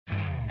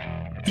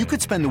You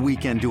could spend the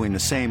weekend doing the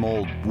same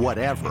old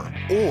whatever,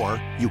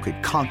 or you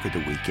could conquer the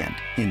weekend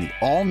in the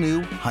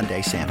all-new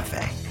Hyundai Santa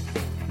Fe.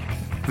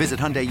 Visit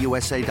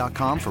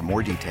HyundaiUSA.com for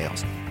more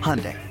details.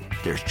 Hyundai,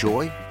 there's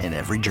joy in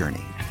every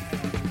journey.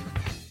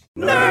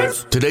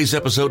 Nerds! Today's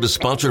episode is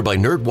sponsored by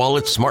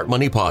NerdWallet's Smart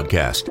Money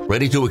Podcast.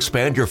 Ready to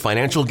expand your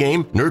financial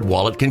game?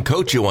 NerdWallet can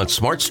coach you on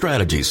smart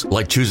strategies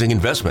like choosing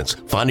investments,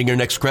 finding your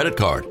next credit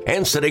card,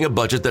 and setting a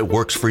budget that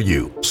works for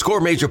you. Score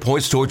major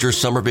points towards your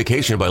summer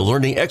vacation by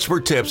learning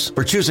expert tips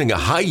for choosing a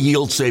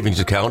high-yield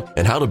savings account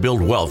and how to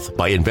build wealth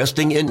by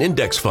investing in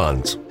index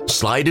funds.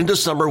 Slide into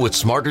summer with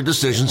smarter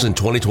decisions in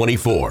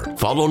 2024.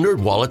 Follow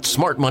NerdWallet's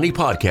Smart Money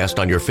Podcast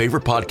on your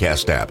favorite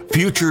podcast app.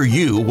 Future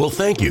you will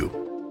thank you.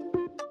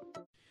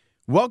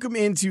 Welcome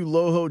into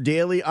Loho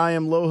Daily. I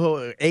am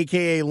Loho,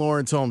 a.k.a.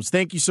 Lawrence Holmes.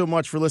 Thank you so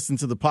much for listening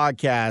to the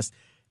podcast.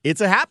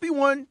 It's a happy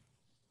one.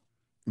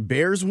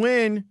 Bears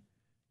win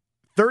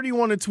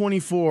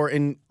 31-24,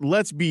 and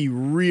let's be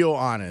real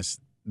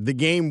honest, the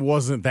game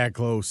wasn't that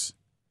close.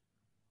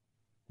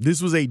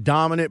 This was a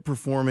dominant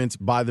performance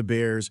by the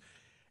Bears,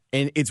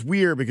 and it's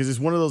weird because it's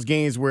one of those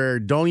games where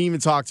don't even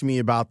talk to me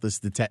about this.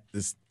 I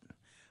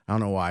don't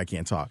know why I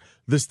can't talk.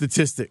 The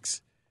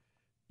statistics.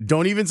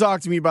 Don't even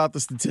talk to me about the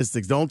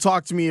statistics. Don't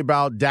talk to me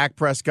about Dak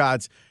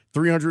Prescott's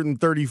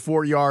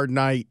 334-yard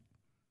night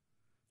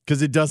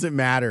because it doesn't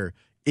matter.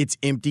 It's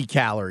empty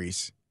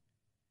calories.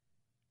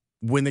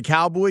 When the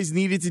Cowboys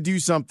needed to do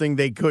something,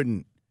 they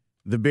couldn't.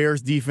 The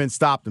Bears defense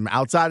stopped them.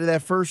 Outside of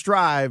that first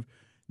drive,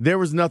 there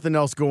was nothing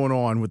else going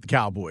on with the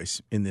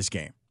Cowboys in this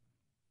game.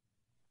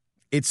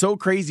 It's so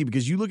crazy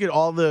because you look at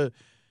all the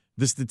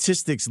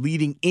statistics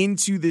leading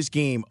into this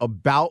game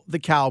about the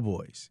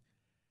Cowboys.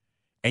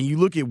 And you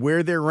look at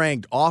where they're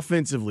ranked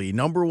offensively,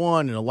 number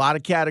one in a lot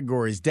of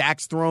categories.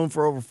 Dak's thrown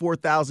for over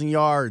 4,000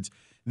 yards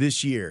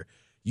this year.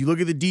 You look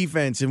at the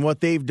defense and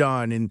what they've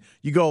done, and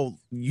you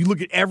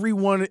look at every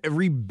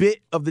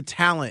bit of the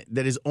talent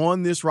that is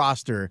on this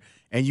roster,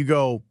 and you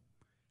go,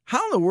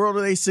 how in the world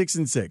are they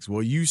 6-6?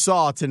 Well, you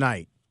saw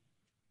tonight.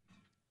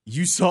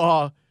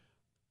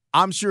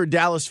 I'm sure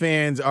Dallas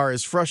fans are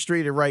as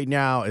frustrated right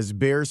now as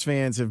Bears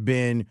fans have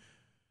been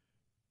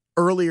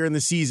earlier in the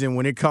season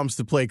when it comes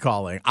to play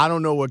calling. I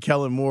don't know what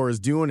Kellen Moore is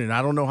doing, and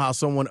I don't know how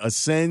someone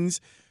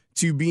ascends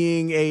to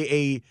being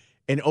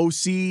an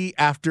OC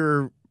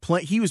after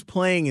he was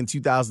playing in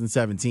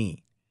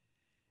 2017.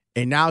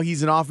 And now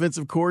he's an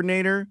offensive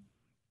coordinator.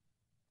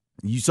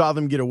 You saw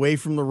them get away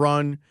from the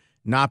run,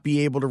 not be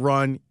able to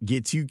run,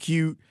 get too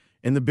cute,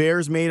 and the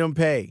Bears made them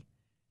pay.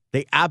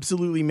 They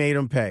absolutely made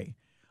them pay.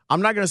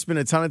 I'm not going to spend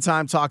a ton of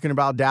time talking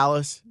about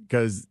Dallas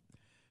because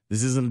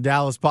this isn't a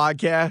Dallas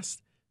podcast.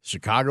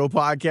 Chicago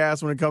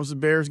podcast when it comes to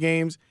Bears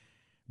games.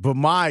 But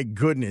my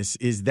goodness,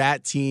 is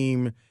that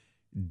team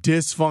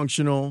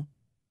dysfunctional?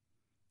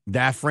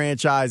 That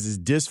franchise is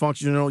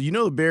dysfunctional. You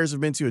know the Bears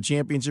have been to a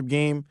championship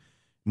game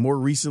more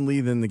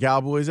recently than the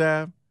Cowboys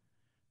have?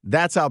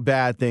 That's how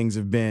bad things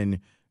have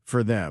been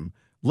for them.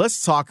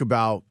 Let's talk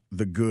about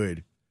the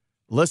good.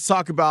 Let's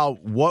talk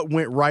about what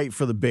went right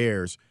for the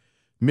Bears.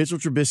 Mitchell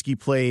Trubisky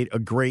played a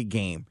great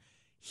game.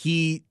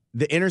 The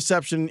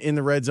interception in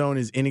the red zone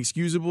is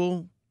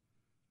inexcusable.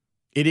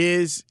 It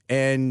is,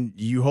 and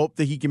you hope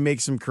that he can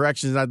make some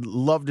corrections. I'd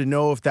love to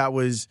know if that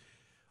was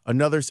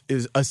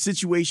a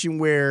situation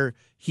where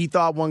he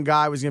thought one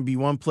guy was going to be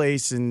one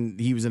place and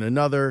he was in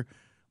another,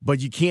 but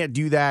you can't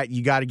do that.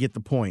 You got to get the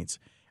points.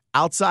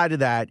 Outside of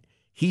that,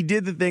 he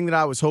did the thing that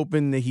I was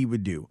hoping that he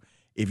would do.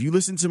 If you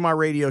listen to my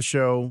radio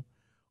show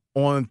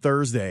on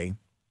Thursday,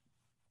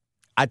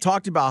 I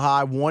talked about how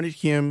I wanted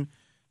him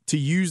to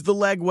use the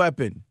leg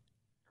weapon.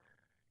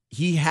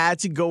 He had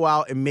to go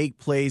out and make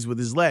plays with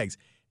his legs.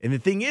 And the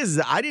thing is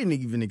that I didn't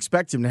even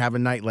expect him to have a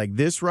night like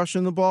this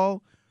rushing the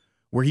ball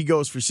where he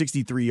goes for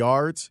 63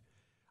 yards.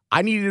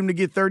 I needed him to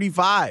get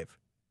 35.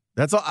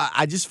 That's all.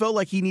 I just felt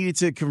like he needed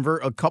to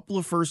convert a couple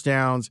of first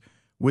downs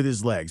with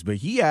his legs. But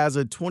he has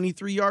a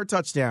 23-yard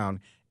touchdown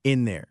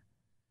in there.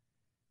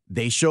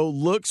 They show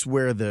looks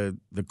where the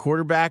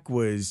quarterback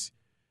was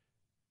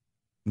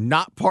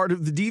not part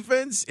of the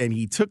defense, and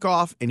he took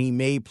off and he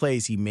made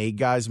plays. He made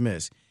guys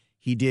miss.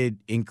 He did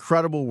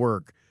incredible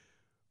work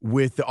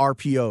with the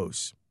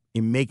RPOs.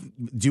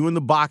 Doing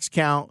the box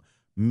count,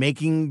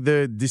 making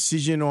the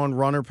decision on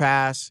run or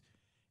pass,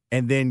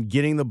 and then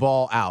getting the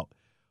ball out.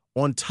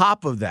 On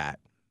top of that,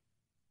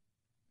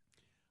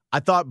 I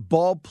thought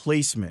ball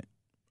placement,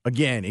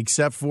 again,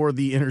 except for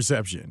the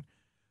interception,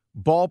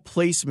 ball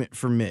placement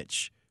for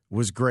Mitch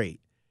was great.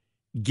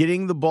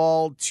 Getting the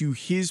ball to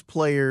his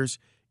players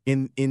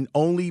in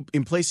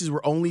places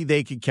where only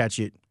they could catch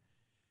it,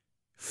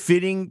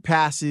 fitting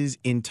passes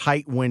in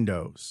tight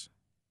windows.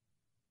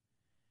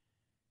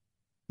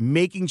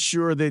 Making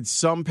sure that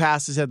some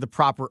passes had the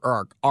proper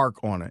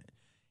arc on it.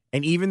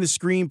 And even the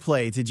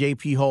screenplay to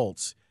J.P.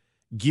 Holtz,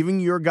 giving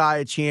your guy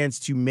a chance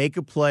to make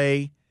a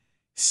play,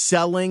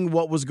 selling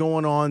what was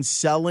going on,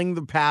 selling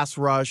the pass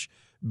rush,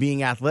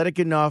 being athletic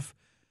enough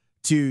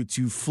to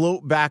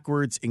float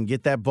backwards and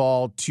get that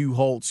ball to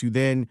Holtz, who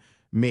then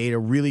made a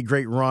really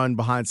great run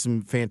behind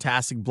some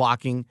fantastic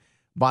blocking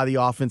by the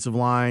offensive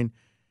line.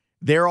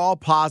 They're all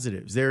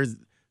positives. There's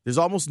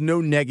almost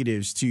no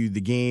negatives to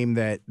the game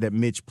that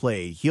Mitch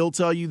played. He'll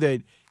tell you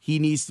that he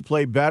needs to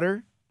play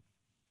better.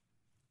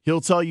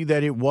 He'll tell you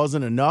that it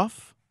wasn't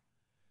enough.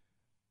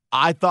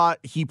 I thought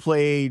he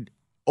played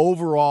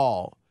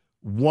overall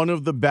one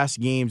of the best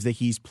games that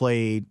he's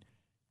played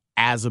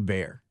as a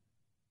Bear.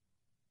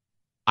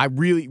 I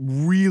really,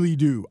 really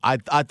do. I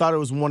thought it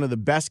was one of the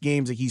best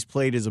games that he's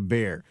played as a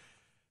Bear.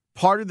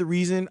 Part of the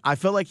reason, I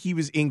felt like he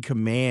was in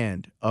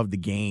command of the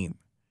game.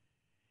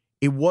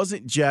 It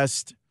wasn't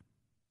just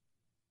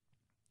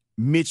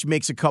Mitch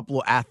makes a couple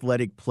of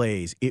athletic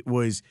plays.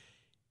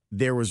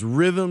 There was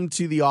rhythm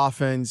to the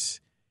offense.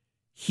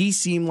 He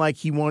seemed like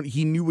he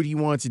knew what he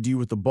wanted to do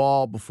with the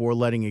ball before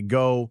letting it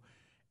go,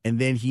 and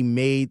then he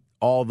made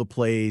all the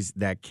plays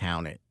that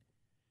counted.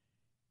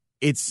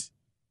 It's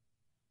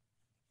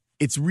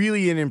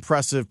really an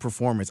impressive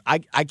performance. I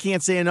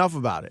can't say enough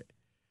about it.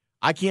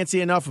 I can't say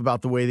enough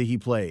about the way that he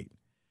played.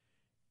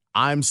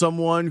 I'm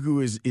someone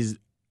who is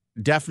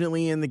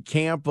definitely in the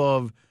camp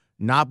of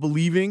not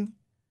believing,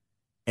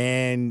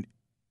 and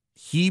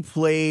he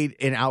played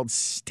an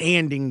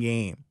outstanding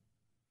game.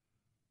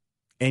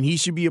 And he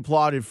should be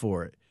applauded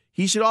for it.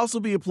 He should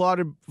also be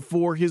applauded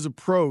for his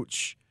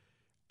approach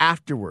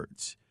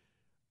afterwards.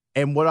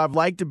 And what I've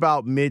liked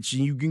about Mitch,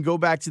 and you can go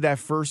back to that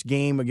first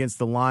game against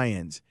the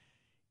Lions,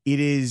 it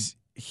is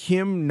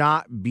him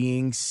not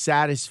being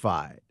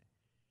satisfied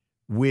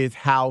with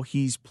how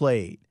he's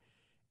played.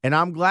 And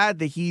I'm glad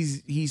that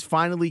he's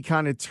finally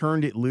kind of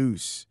turned it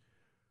loose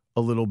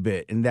a little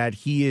bit, and that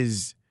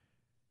he's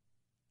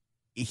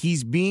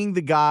being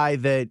the guy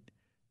that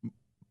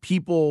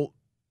people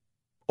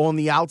on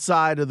the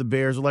outside of the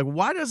Bears are like,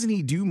 why doesn't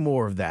he do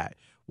more of that?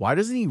 Why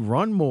doesn't he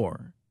run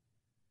more?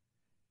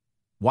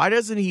 Why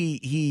doesn't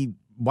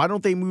why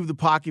don't they move the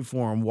pocket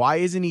for him? Why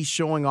isn't he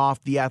showing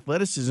off the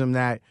athleticism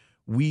that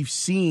we've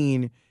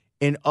seen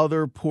in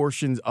other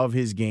portions of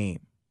his game?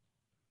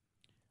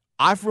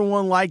 I, for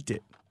one, liked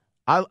it.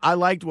 I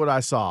liked what I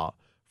saw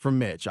from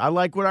Mitch. I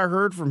liked what I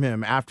heard from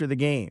him after the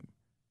game.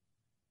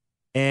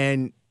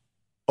 And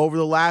over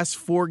the last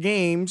 4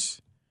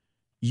 games,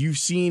 you've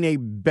seen a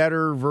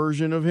better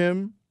version of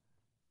him.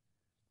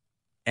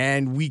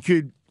 And we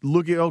could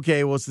look at,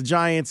 okay, well, it's the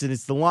Giants and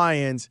it's the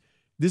Lions.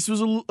 This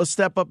was a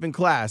step up in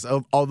class,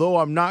 although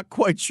I'm not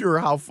quite sure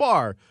how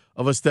far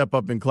of a step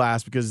up in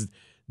class, because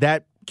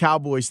that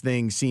Cowboys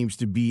thing seems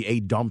to be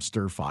a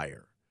dumpster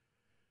fire.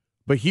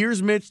 But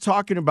here's Mitch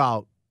talking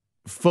about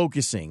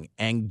focusing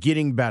and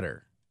getting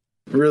better.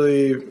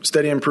 Really,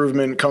 steady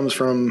improvement comes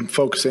from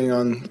focusing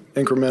on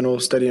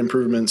incremental, steady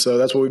improvement. So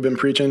that's what we've been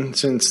preaching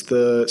since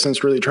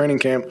really training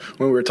camp.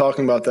 When we were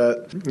talking about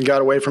that, we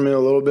got away from it a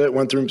little bit,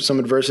 went through some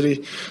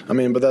adversity.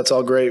 But that's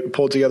all great. We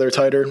pulled together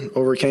tighter,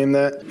 overcame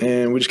that,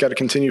 and we just got to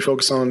continue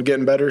focus on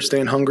getting better,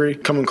 staying hungry,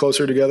 coming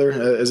closer together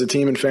as a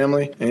team and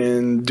family,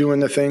 and doing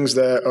the things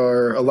that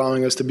are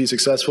allowing us to be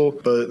successful.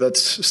 But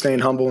that's staying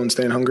humble and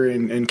staying hungry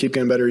and keep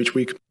getting better each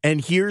week.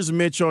 And here's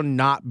Mitch on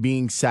not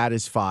being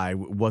satisfied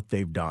with what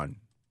they've done.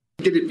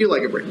 Did it feel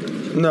like a break?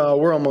 No,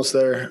 we're almost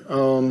there.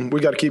 We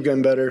got to keep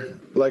getting better.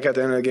 Like at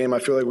the end of the game, I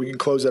feel like we can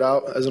close it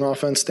out as an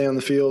offense, stay on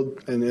the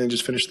field, and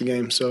just finish the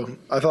game. So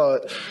I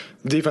thought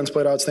the defense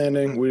played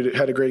outstanding. We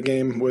had a great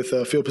game with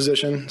field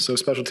position, so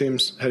special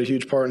teams had a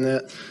huge part in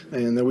that.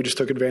 And then we just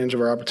took advantage of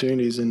our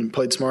opportunities and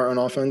played smart on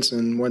offense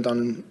and went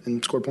on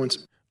and scored points.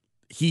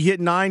 He hit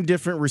 8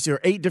 different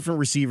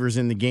receivers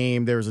in the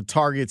game. There was a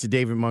target to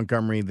David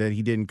Montgomery that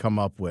he didn't come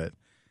up with.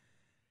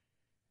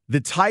 The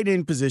tight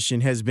end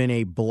position has been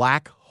a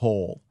black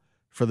hole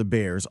for the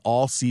Bears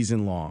all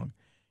season long.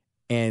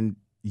 And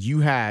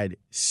you had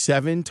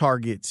 7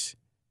 targets,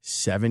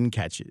 7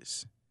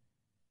 catches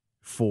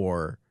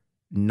for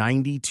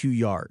 92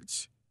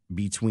 yards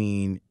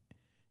between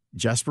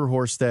Jesper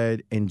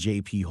Horsted and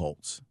J.P.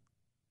 Holtz.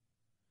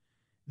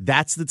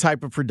 That's the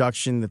type of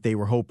production that they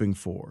were hoping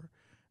for.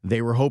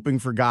 They were hoping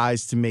for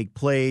guys to make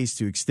plays,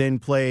 to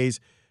extend plays.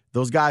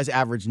 Those guys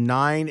averaged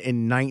 9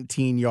 and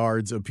 19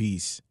 yards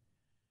apiece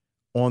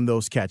on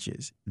those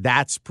catches.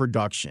 That's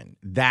production.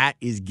 That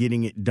is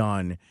getting it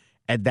done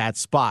at that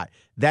spot.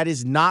 That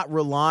is not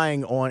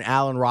relying on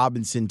Allen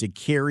Robinson to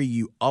carry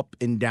you up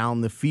and down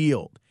the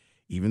field,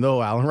 even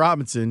though Allen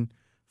Robinson,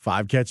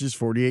 5 catches,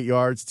 48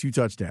 yards, 2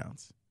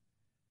 touchdowns.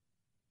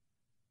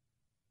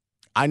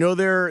 I know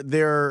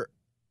there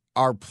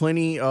are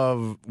plenty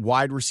of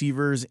wide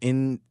receivers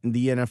in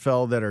the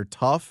NFL that are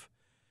tough,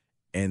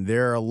 and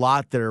there are a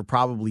lot that are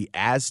probably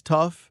as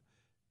tough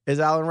as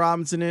Allen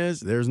Robinson is.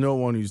 There's no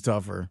one who's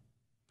tougher.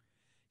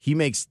 He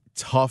makes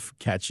tough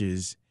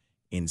catches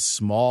in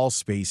small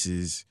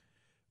spaces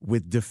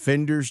with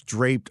defenders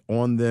draped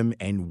on them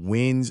and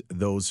wins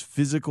those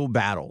physical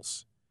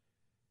battles.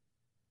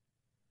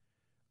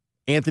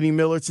 Anthony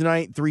Miller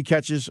tonight, 3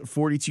 catches,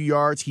 42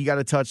 yards. He got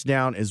a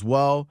touchdown as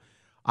well.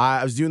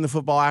 I was doing the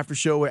football after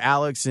show with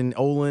Alex and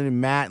Olin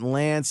and Matt and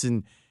Lance,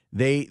 and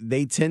they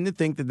tend to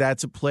think that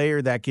that's a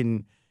player that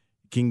can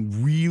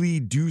really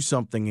do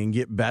something and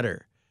get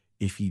better.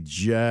 if he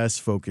just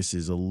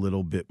focuses a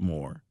little bit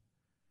more.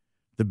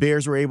 The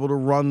Bears were able to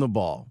run the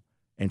ball,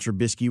 and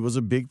Trubisky was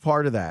a big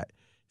part of that.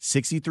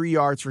 63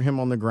 yards for him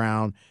on the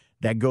ground.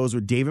 That goes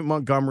with David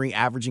Montgomery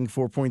averaging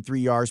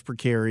 4.3 yards per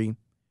carry.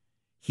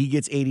 He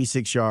gets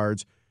 86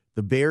 yards.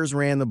 The Bears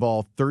ran the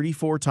ball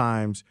 34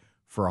 times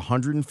for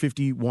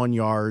 151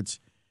 yards,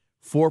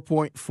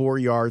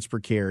 4.4 yards per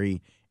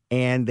carry,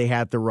 and they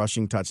had the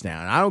rushing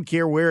touchdown. I don't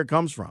care where it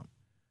comes from.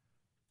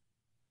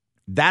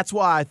 That's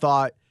why I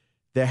thought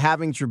that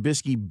having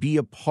Trubisky be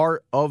a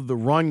part of the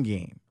run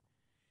game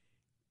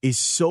is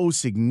so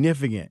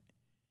significant.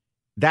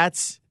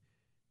 That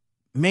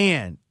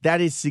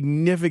is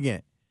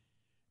significant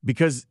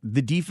because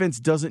the defense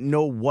doesn't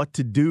know what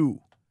to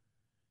do.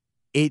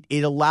 It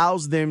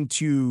allows them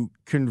to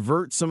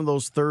convert some of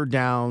those third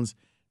downs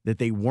that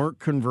they weren't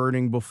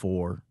converting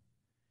before,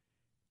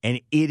 and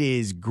it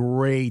is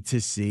great to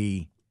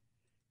see.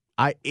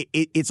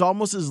 It's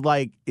almost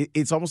like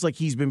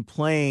he's been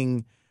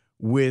playing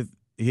with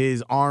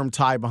his arm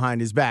tied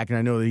behind his back, and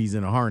I know that he's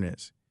in a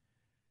harness,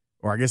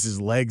 or I guess his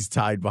legs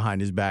tied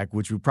behind his back,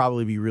 which would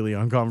probably be really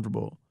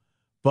uncomfortable.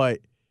 But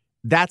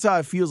that's how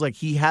it feels like.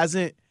 He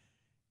hasn't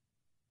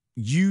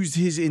used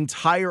his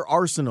entire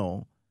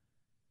arsenal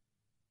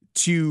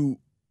to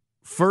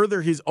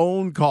further his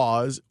own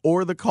cause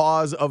or the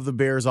cause of the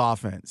Bears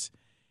offense.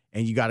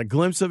 And you got a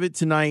glimpse of it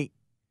tonight.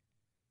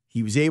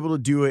 He was able to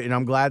do it, and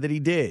I'm glad that he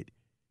did.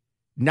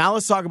 Now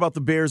let's talk about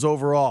the Bears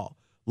overall.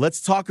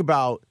 Let's talk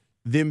about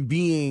them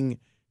being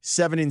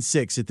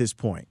 7-6 at this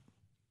point.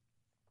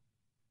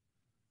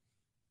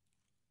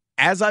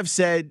 As I've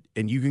said,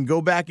 and you can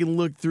go back and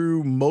look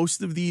through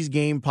most of these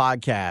game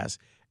podcasts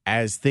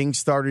as things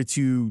started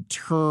to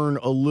turn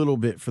a little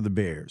bit for the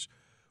Bears.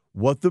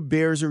 What the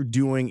Bears are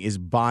doing is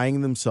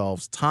buying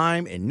themselves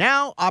time and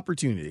now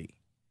opportunity.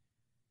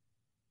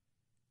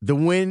 The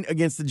win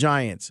against the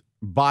Giants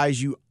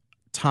buys you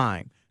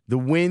time. The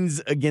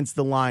wins against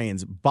the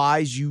Lions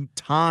buys you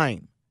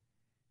time.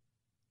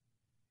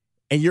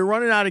 And you're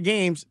running out of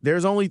games.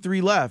 There's only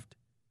 3 left.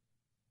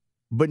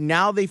 But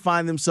now they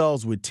find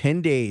themselves with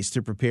 10 days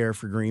to prepare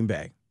for Green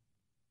Bay.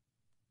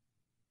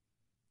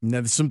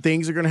 Now, some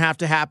things are going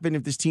to happen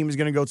if this team is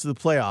going to go to the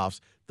playoffs.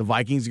 The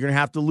Vikings are going to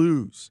have to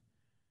lose.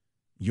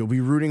 You'll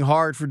be rooting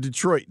hard for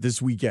Detroit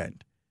this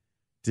weekend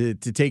to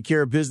take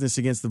care of business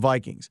against the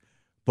Vikings.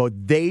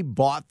 But they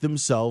bought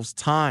themselves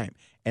time.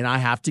 And I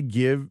have to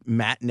give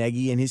Matt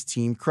Nagy and his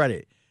team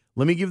credit.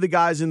 Let me give the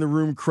guys in the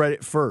room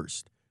credit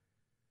first.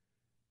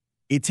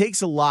 It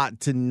takes a lot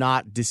to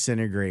not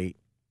disintegrate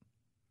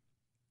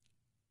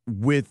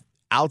with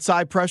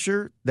outside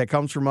pressure that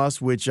comes from us,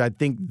 which I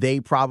think they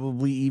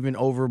probably even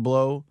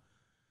overblow.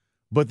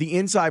 But the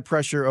inside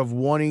pressure of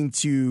wanting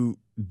to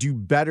do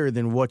better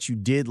than what you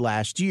did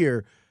last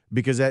year,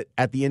 because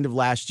at the end of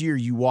last year,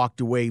 you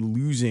walked away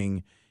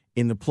losing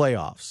in the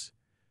playoffs.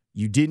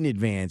 You didn't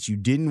advance. You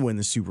didn't win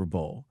the Super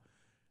Bowl.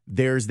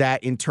 There's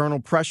that internal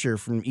pressure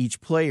from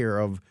each player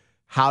of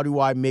how do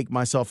I make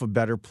myself a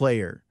better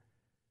player?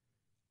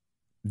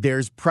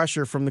 There's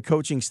pressure from the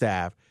coaching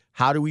staff.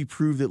 How do we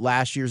prove that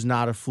last year's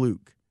not a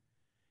fluke?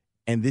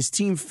 And this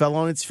team fell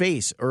on its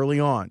face early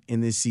on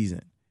in this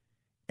season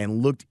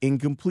and looked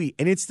incomplete.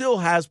 And it still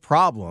has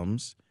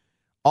problems.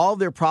 All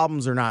their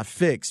problems are not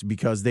fixed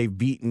because they've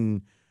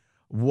beaten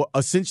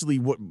essentially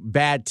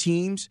bad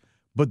teams,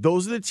 but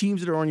those are the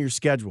teams that are on your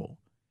schedule.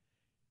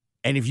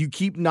 And if you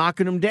keep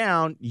knocking them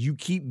down, you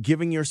keep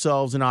giving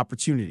yourselves an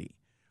opportunity.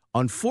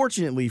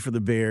 Unfortunately for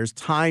the Bears,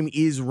 time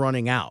is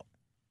running out.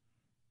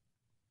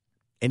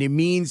 And it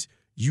means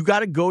you got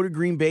to go to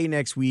Green Bay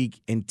next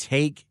week and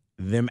take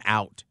them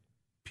out.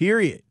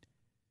 Period.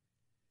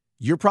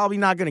 You're probably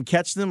not going to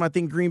catch them. I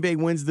think Green Bay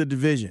wins the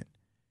division.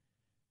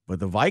 But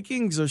the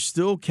Vikings are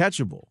still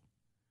catchable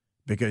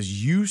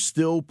because you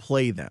still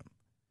play them.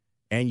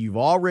 And you've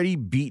already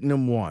beaten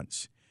them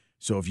once.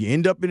 So if you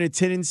end up in a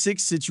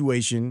 10-6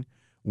 situation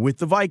with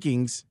the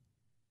Vikings,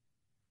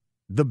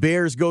 the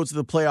Bears go to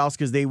the playoffs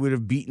because they would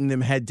have beaten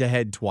them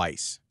head-to-head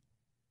twice.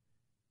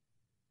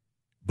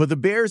 But the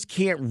Bears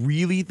can't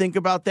really think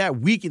about that.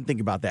 We can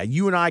think about that.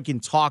 You and I can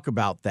talk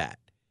about that.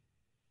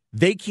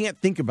 They can't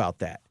think about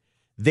that.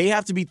 They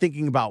have to be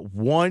thinking about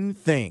one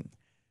thing: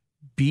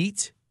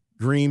 beat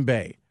Green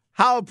Bay.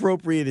 How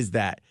appropriate is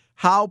that?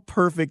 How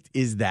perfect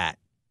is that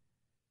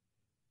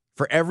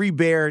for every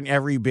Bear and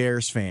every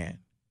Bears fan?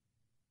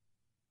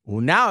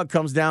 Well, now it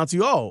comes down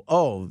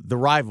to, the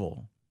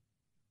rival.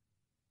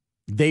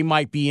 They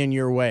might be in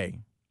your way.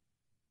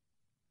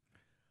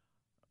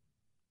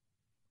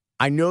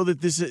 I know that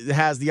this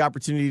has the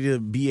opportunity to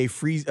be a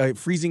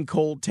freezing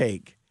cold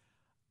take.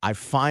 I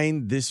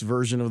find this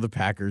version of the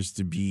Packers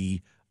to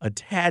be a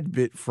tad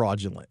bit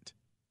fraudulent.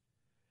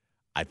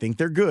 I think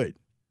they're good,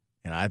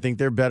 and I think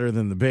they're better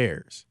than the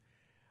Bears.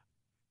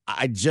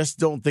 I just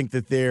don't think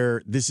that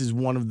this is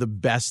one of the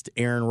best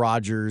Aaron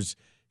Rodgers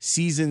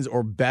seasons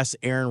or best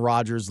Aaron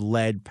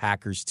Rodgers-led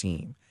Packers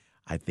team.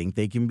 I think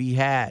they can be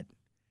had,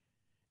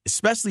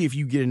 especially if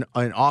you get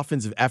an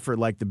offensive effort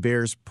like the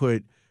Bears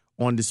put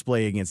on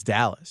display against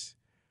Dallas.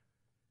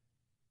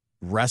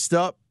 rest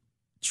up,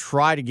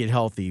 try to get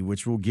healthy,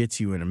 which we'll get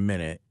to in a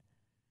minute,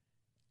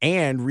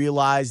 and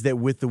realize that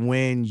with the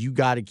win, you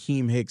got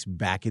Akeem Hicks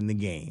back in the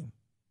game.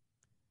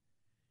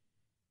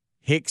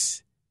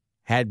 Hicks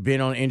had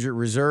been on injured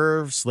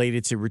reserve,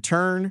 slated to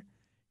return.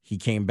 He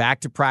came back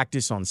to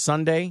practice on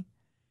Sunday.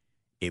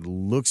 It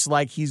looks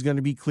like he's going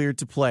to be cleared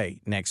to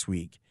play next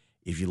week.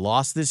 If you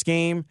lost this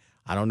game,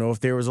 I don't know if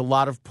there was a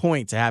lot of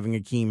point to having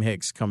Akeem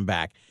Hicks come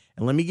back.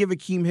 And let me give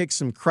Akeem Hicks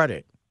some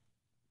credit.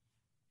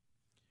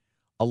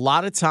 A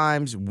lot of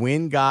times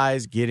when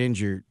guys get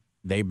injured,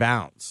 they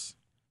bounce.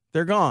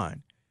 They're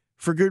gone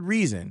for good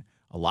reason.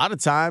 A lot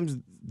of times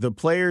the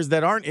players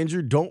that aren't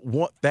injured don't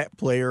want that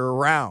player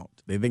around.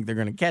 They think they're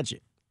going to catch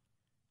it,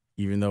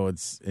 even though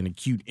it's an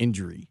acute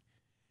injury.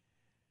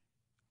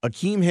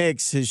 Akeem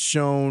Hicks has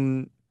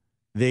shown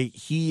that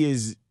he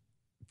is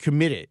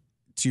committed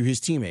to his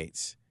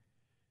teammates.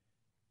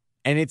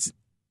 And it's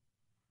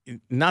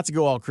not to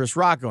go all Chris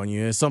Rock on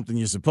you. It's something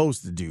you're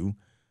supposed to do.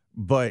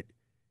 But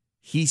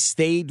he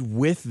stayed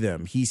with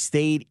them. He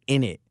stayed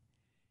in it.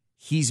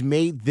 He's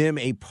made them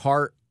a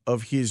part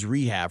of his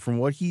rehab. From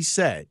what he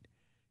said,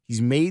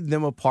 he's made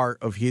them a part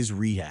of his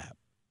rehab.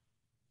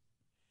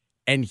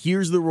 And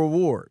here's the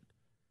reward.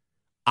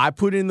 I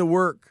put in the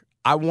work.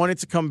 I wanted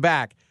to come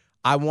back.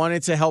 I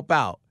wanted to help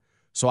out.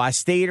 So I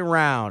stayed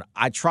around.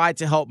 I tried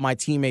to help my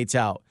teammates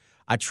out.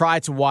 I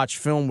tried to watch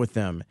film with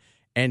them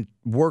and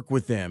work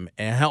with them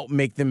and help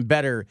make them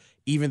better,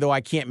 even though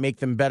I can't make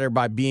them better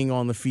by being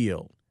on the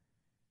field.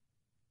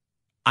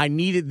 I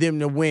needed them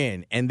to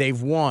win, and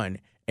they've won.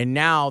 And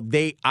now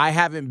I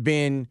haven't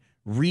been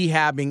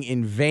rehabbing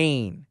in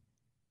vain.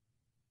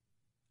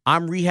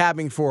 I'm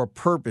rehabbing for a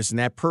purpose, and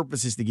that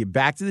purpose is to get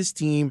back to this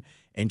team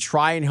and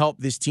try and help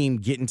this team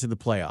get into the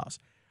playoffs.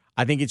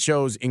 I think it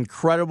shows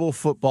incredible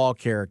football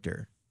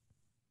character.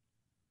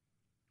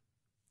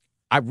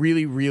 I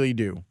really, really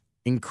do.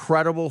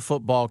 Incredible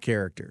football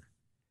character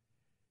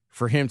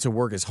for him to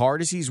work as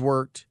hard as he's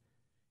worked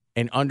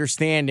and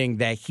understanding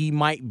that he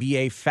might be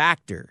a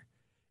factor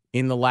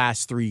in the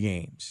last 3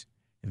 games.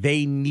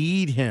 They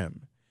need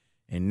him,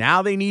 and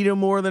now they need him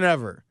more than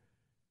ever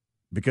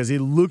because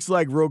it looks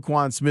like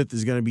Roquan Smith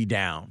is going to be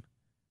down.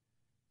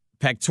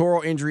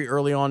 Pectoral injury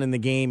early on in the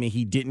game, and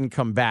he didn't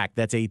come back.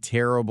 That's a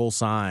terrible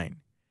sign.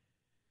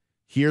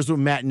 Here's what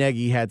Matt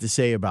Nagy had to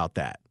say about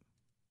that.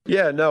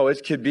 Yeah, no,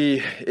 it could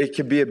be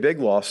a big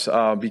loss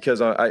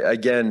because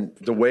again,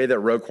 the way that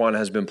Roquan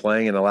has been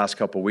playing in the last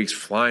couple of weeks,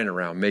 flying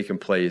around, making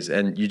plays,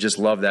 and you just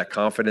love that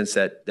confidence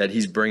that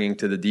he's bringing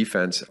to the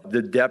defense.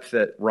 The depth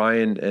that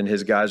Ryan and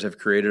his guys have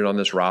created on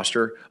this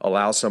roster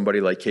allows somebody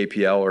like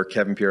KPL or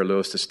Kevin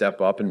Pierre-Louis to step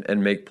up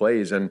and make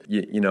plays. And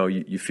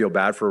you feel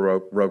bad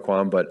for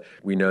Roquan, but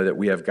we know that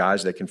we have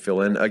guys that can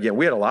fill in. Again,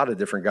 we had a lot of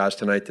different guys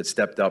tonight that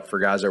stepped up for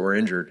guys that were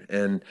injured,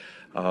 and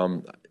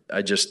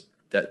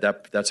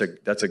That's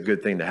a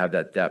good thing to have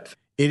that depth.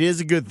 It is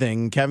a good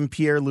thing. Kevin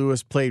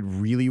Pierre-Louis played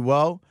really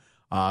well.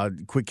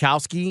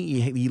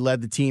 Kwiatkowski, he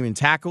led the team in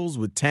tackles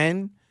with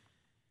 10.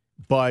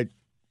 But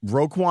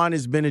Roquan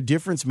has been a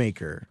difference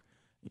maker.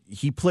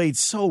 He played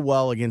so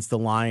well against the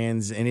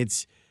Lions, and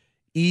it's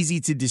easy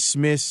to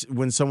dismiss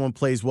when someone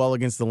plays well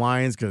against the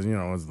Lions because,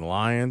 it's the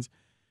Lions.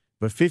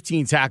 But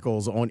 15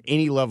 tackles on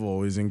any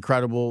level is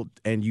incredible,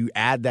 and you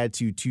add that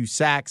to 2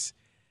 sacks.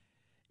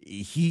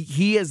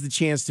 He has the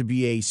chance to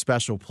be a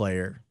special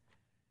player.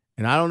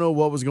 And I don't know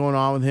what was going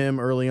on with him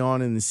early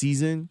on in the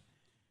season,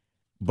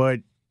 but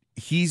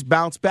he's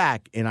bounced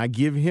back, and I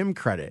give him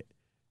credit.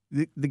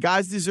 The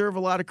guys deserve a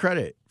lot of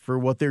credit for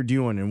what they're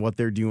doing and what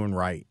they're doing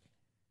right.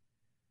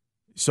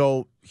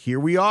 So here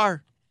we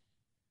are,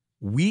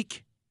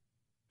 week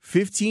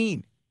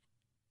 15.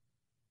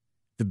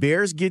 The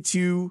Bears get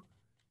to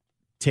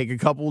take a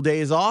couple of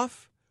days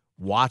off,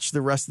 watch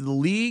the rest of the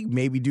league,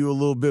 maybe do a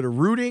little bit of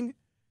rooting,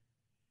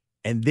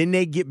 and then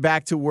they get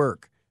back to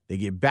work. They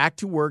get back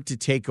to work to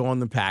take on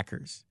the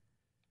Packers,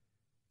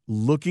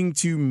 looking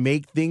to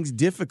make things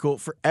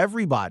difficult for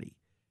everybody.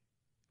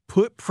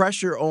 Put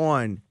pressure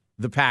on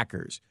the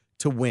Packers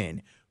to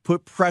win.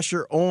 Put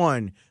pressure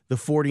on the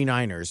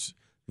 49ers.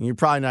 And you're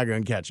probably not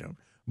going to catch them.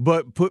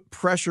 But put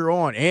pressure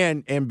on.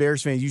 And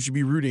Bears fans, you should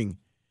be rooting.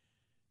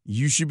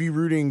 You should be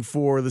rooting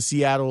for the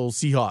Seattle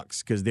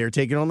Seahawks because they're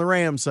taking on the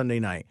Rams Sunday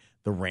night.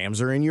 The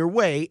Rams are in your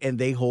way, and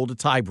they hold a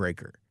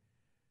tiebreaker.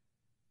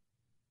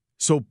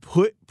 So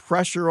put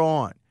pressure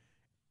on.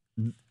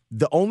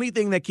 The only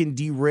thing that can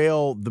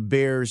derail the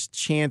Bears'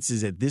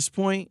 chances at this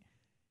point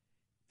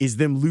is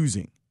them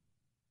losing.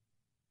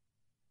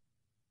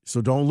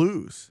 So don't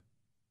lose.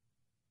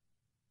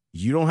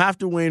 You don't have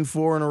to win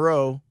 4 in a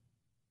row.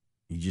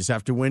 You just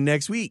have to win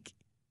next week.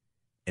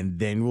 And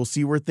then we'll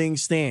see where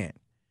things stand.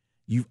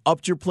 You've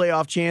upped your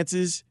playoff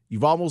chances.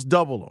 You've almost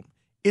doubled them.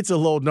 It's a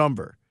low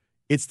number.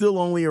 It's still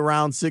only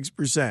around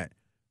 6%.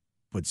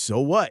 But so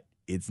what?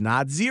 It's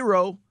not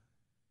 0.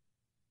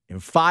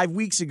 And 5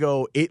 weeks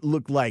ago, it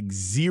looked like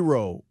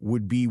 0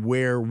 would be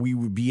where we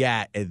would be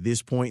at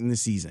this point in the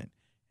season.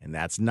 And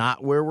that's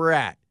not where we're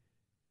at.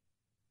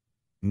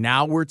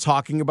 Now we're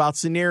talking about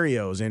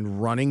scenarios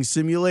and running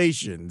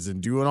simulations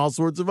and doing all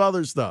sorts of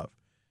other stuff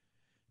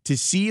to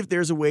see if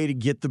there's a way to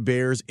get the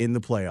Bears in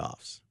the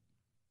playoffs.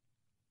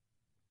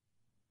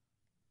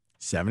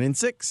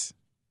 7-6.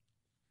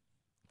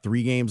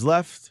 3 games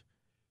left.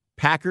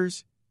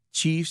 Packers,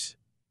 Chiefs,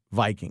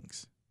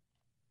 Vikings.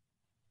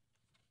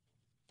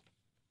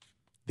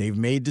 They've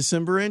made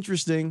December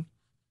interesting.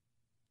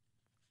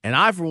 And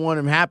I, for one,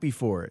 am happy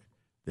for it.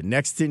 The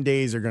next 10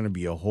 days are going to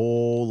be a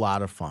whole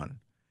lot of fun.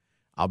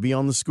 I'll be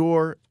on The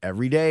Score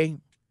every day,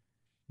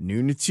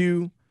 noon to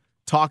 2,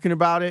 talking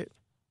about it.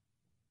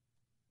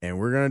 And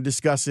we're going to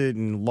discuss it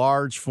in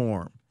large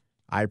form.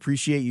 I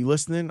appreciate you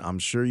listening. I'm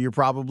sure you're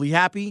probably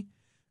happy.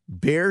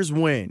 Bears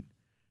win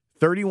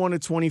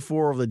 31-24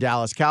 over the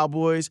Dallas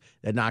Cowboys.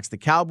 That knocks the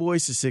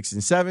Cowboys to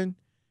 6-7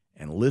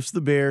 and lifts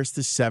the Bears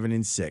to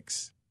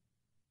 7-6.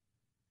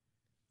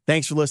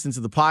 Thanks for listening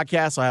to the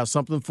podcast. I'll have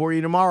something for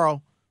you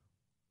tomorrow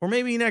or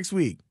maybe next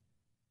week.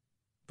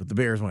 But the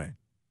Bears win.